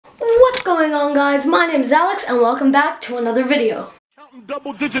going on, guys? My name is Alex and welcome back to another video. Counting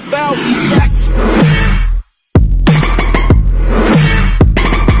double-digit thousands.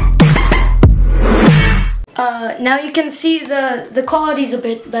 Now you can see the quality's a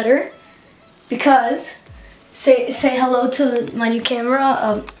bit better because say hello to my new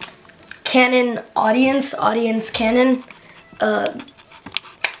camera, Canon audience Canon.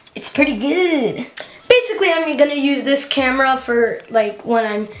 It's pretty good. Basically, I'm gonna use this camera for like when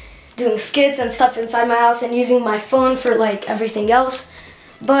I'm doing skits and stuff inside my house and using my phone for like everything else.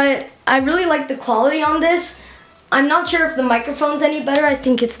 But I really like the quality on this. I'm not sure if the microphone's any better. I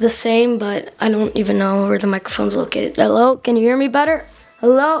think it's the same, but I don't even know where the microphone's located. Hello? Can you hear me better?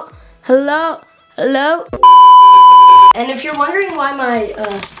 Hello? Hello? Hello? And if you're wondering why my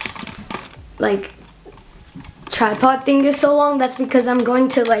like tripod thing is so long, that's because I'm going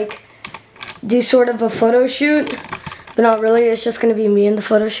to like do sort of a photo shoot, but not really. It's just gonna be me in the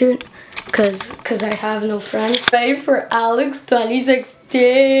photo shoot because I have no friends. Ready for Alex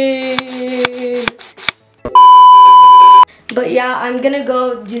 2016. But yeah, I'm gonna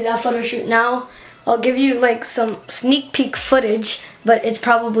go do that photo shoot now. I'll give you like some sneak peek footage, but it's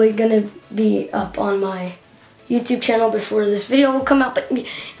probably gonna be up on my YouTube channel before this video will come out. But you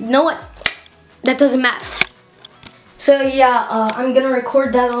know what? That doesn't matter. So yeah, I'm gonna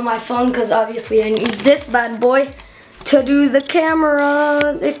record that on my phone because obviously I need this bad boy to do the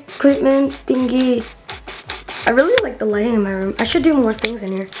camera equipment thingy. I really like the lighting in my room. I should do more things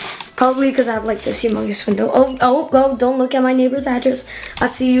in here. Probably because I have like this humongous window. Oh, don't look at my neighbor's address. I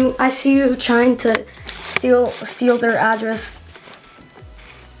see you trying to steal their address,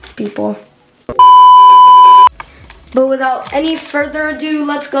 people. But without any further ado,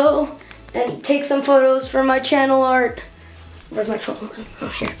 let's go and take some photos for my channel art. Where's my phone? Oh,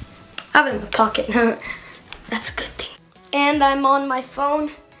 here. I have it in my pocket. That's a good thing. And I'm on my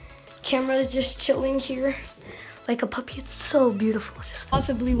phone. Camera is just chilling here like a puppy. It's so beautiful. Just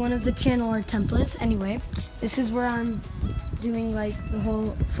possibly one of the channel art templates. Anyway, this is where I'm doing like the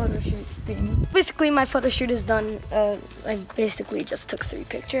whole photo shoot thing. Basically, my photo shoot is done. Like basically just took 3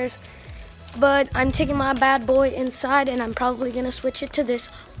 pictures. But I'm taking my bad boy inside and I'm probably gonna switch it to this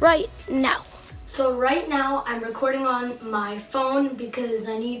right now. So right now I'm recording on my phone because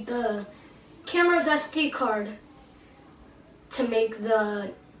I need the camera's SD card to make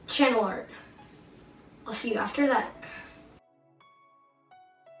the channel art. I'll see you after that.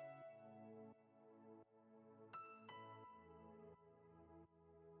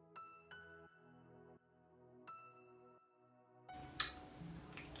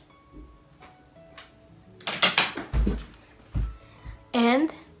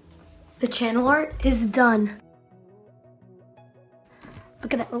 And the channel art is done.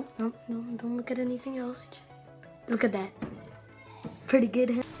 Look at that. Oh, no, don't look at anything else. Just look at that. Pretty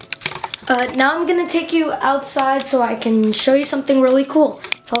good. Now I'm gonna take you outside so I can show you something really cool.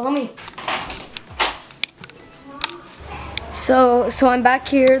 Follow me. So I'm back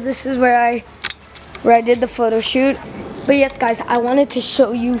here. This is where I did the photo shoot. But yes, guys, I wanted to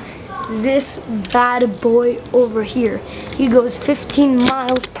show you this bad boy over here. He goes 15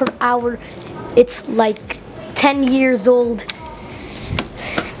 miles per hour. It's like 10 years old.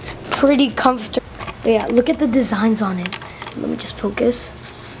 It's pretty comfortable. But yeah, look at the designs on it. Let me just focus.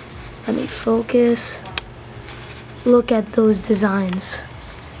 Let me focus. Look at those designs.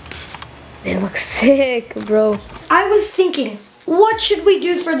 They look sick, bro. I was thinking, what should we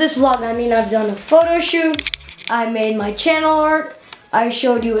do for this vlog? I mean, I've done a photo shoot. I made my channel art. I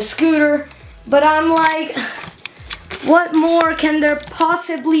showed you a scooter. But I'm like, what more can there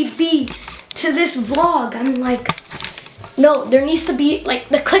possibly be to this vlog? I'm like, no, there needs to be like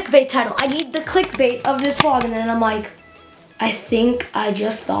the clickbait title. I need the clickbait of this vlog. And then I'm like, I think I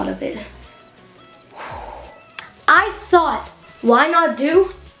just thought of it. I thought, why not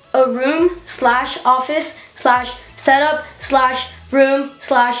do a room / office / setup / room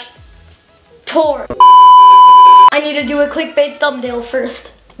 / tour. I need to do a clickbait thumbnail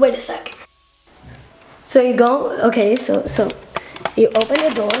first. Wait a sec. So you go, okay, so you open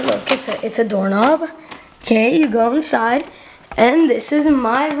the door. Look, it's a doorknob. Okay, you go inside, and this is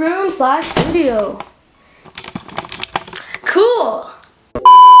my room / studio. Cool.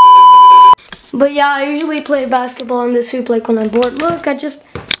 But yeah, I usually play basketball in this hoop like when I'm bored. Look, I just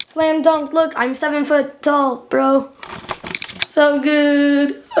slam dunked. Look, I'm 7 foot tall, bro. So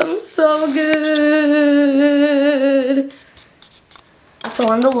good. I'm so good. So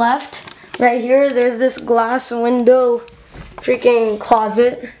on the left, right here, there's this glass window freaking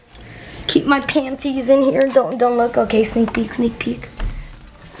closet. Keep my panties in here. Don't look. Okay, sneak peek, sneak peek.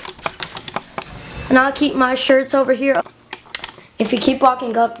 And I'll keep my shirts over here. If you keep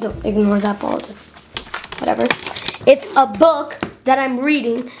walking up, don't ignore that ball. Just whatever. It's a book that I'm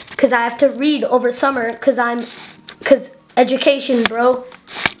reading because I have to read over summer because education, bro.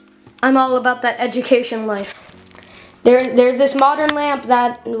 I'm all about that education life. There's this modern lamp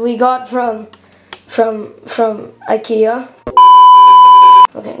that we got from IKEA.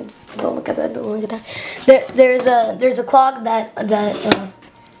 Okay, don't look at that. Don't look at that. There's a clock that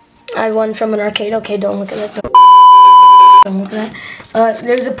I won from an arcade. Okay, don't look at that. Don't look at that.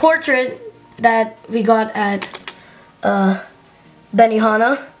 There's a portrait that we got at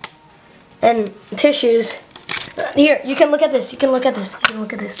Benihana, and tissues. Here, you can look at this. You can look at this. You can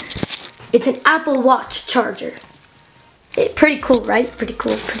look at this. It's an Apple Watch charger. Pretty cool, right? Pretty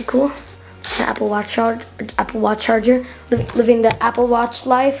cool. Pretty cool. An Apple Watch charger. Living the Apple Watch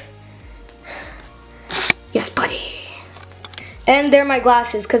life. Yes, buddy. And they're my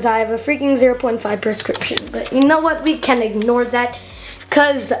glasses because I have a freaking 0.5 prescription. But you know what? We can ignore that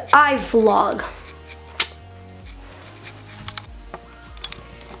because I vlog.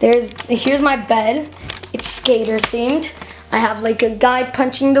 Here's my bed. It's skater themed. I have like a guy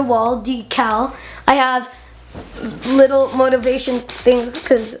punching the wall decal. I have little motivation things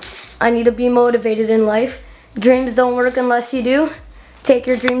because I need to be motivated in life. Dreams don't work unless you do. Take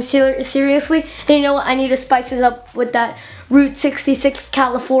your dreams seriously. And you know what? I need to spice it up with that Route 66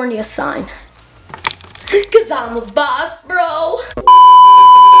 California sign. Cause I'm a boss, bro.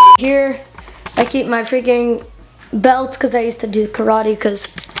 Here, I keep my freaking belt because I used to do karate because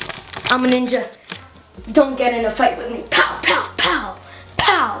I'm a ninja. Don't get in a fight with me. Pow, pow, pow,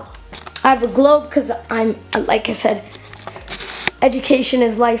 pow. I have a globe because I'm, like I said, education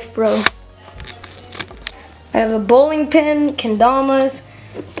is life, bro. I have a bowling pin, kendamas,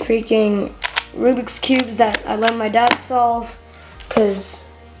 freaking Rubik's Cubes that I let my dad solve. Cause,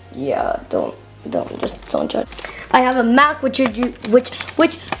 yeah, don't judge. I have a Mac which you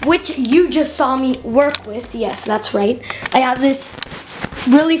just saw me work with. Yes, that's right. I have this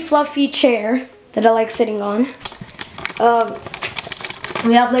really fluffy chair that I like sitting on.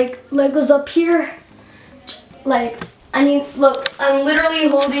 We have like Legos up here. Like, look, I'm literally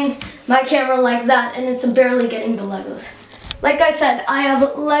holding my camera like that and it's barely getting the Legos. Like I said, I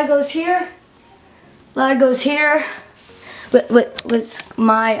have Legos here with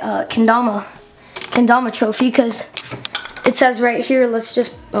my kendama trophy because it says right here,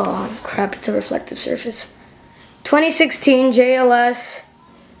 oh crap, it's a reflective surface. 2016 JLS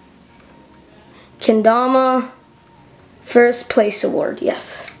Kendama First Place Award,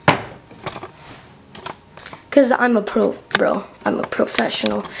 yes. Cause I'm a pro, bro. I'm a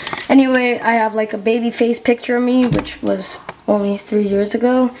professional. Anyway, I have like a baby face picture of me, which was only 3 years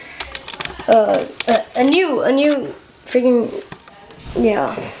ago. A new freaking,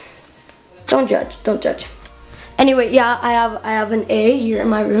 yeah. Don't judge. Anyway, yeah, I have an A here in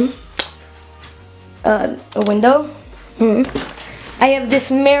my room. A window. I have this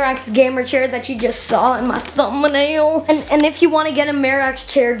Merax gamer chair that you just saw in my thumbnail. And if you want to get a Merax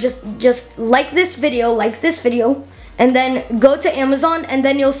chair, just like this video, and then go to Amazon, and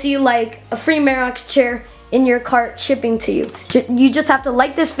then you'll see like a free Merax chair in your cart shipping to you. You just have to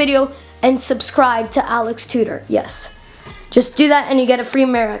like this video and subscribe to Alex Tutor. Yes. Just do that and you get a free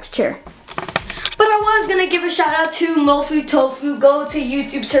Merax chair. But I was gonna give a shout out to Mofu Tofu. Go to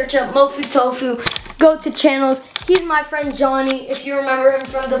YouTube, search up Mofu Tofu. Go to channels. He's my friend Johnny, if you remember him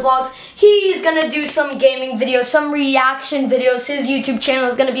from the vlogs. He's gonna do some gaming videos, some reaction videos. His YouTube channel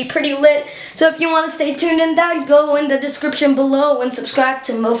is gonna be pretty lit. So if you wanna stay tuned in that, go in the description below and subscribe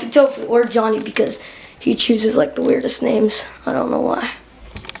to Mofu Tofu or Johnny because he chooses like the weirdest names. I don't know why.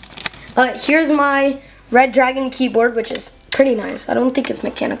 Here's my Red Dragon keyboard, which is pretty nice. I don't think it's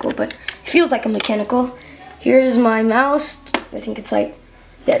mechanical, but it feels like a mechanical. Here's my mouse. I think it's like,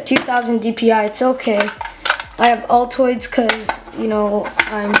 yeah, 2000 DPI. It's okay. I have Altoids because, you know,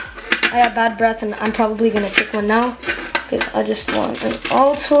 I have bad breath and I'm probably going to take one now because I just want an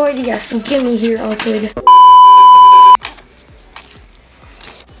Altoid. Yes, give me here, Altoid.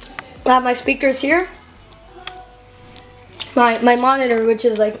 I have my speakers here. My monitor, which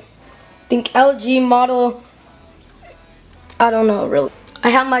is like, I think LG model, I don't know really. I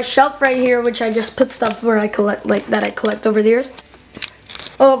have my shelf right here, which I just put stuff where I collect, like that I collect over the years.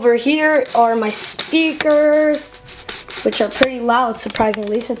 Over here are my speakers, which are pretty loud,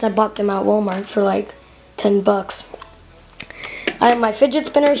 surprisingly, since I bought them at Walmart for like 10 bucks. I have my fidget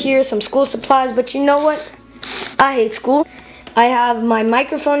spinner here, some school supplies, but you know what? I hate school. I have my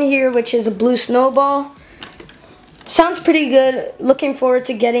microphone here, which is a blue snowball. Sounds pretty good. Looking forward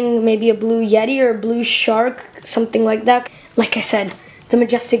to getting maybe a blue Yeti or a blue Shark, something like that. Like I said, the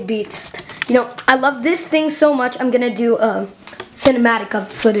majestic beast. You know, I love this thing so much, I'm gonna do a cinematic of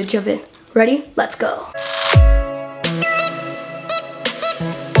footage of it. Ready? Let's go.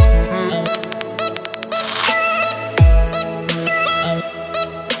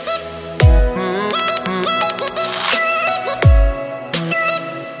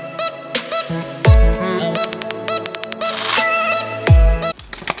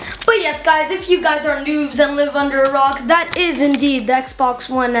 Yes, guys, if you guys are noobs and live under a rock, that is indeed the Xbox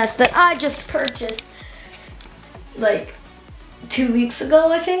One S that I just purchased like 2 weeks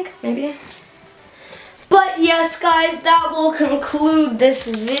ago, I think, maybe. But yes, guys, that will conclude this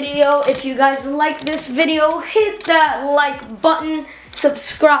video. If you guys like this video, hit that like button,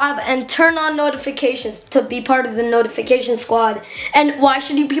 subscribe, and turn on notifications to be part of the notification squad. And why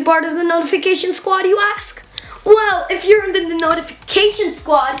should you be part of the notification squad, you ask? Well, if you're in the notification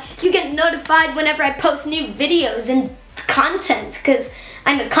squad, you get notified whenever I post new videos and content, because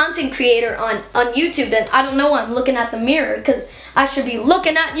I'm a content creator on YouTube, and I don't know why I'm looking at the mirror, because I should be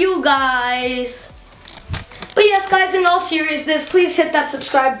looking at you guys. But yes, guys, in all seriousness, please hit that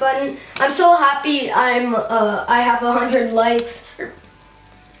subscribe button. I'm so happy I have 100 likes.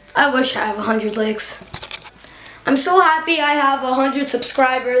 I wish I have 100 likes. I'm so happy I have 100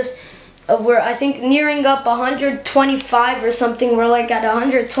 subscribers. We're, I think, nearing up 125 or something. We're like at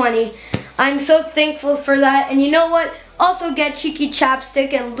 120. I'm so thankful for that. And you know what? Also get Cheeky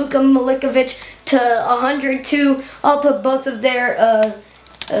Chapstick and Luka to 100 too. I'll put both of their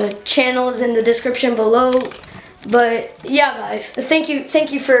channels in the description below. But yeah, guys, thank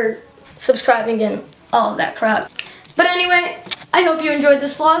you for subscribing and all of that crap. But anyway, I hope you enjoyed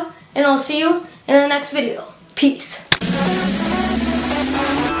this vlog, and I'll see you in the next video. Peace.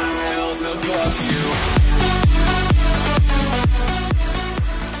 Love you.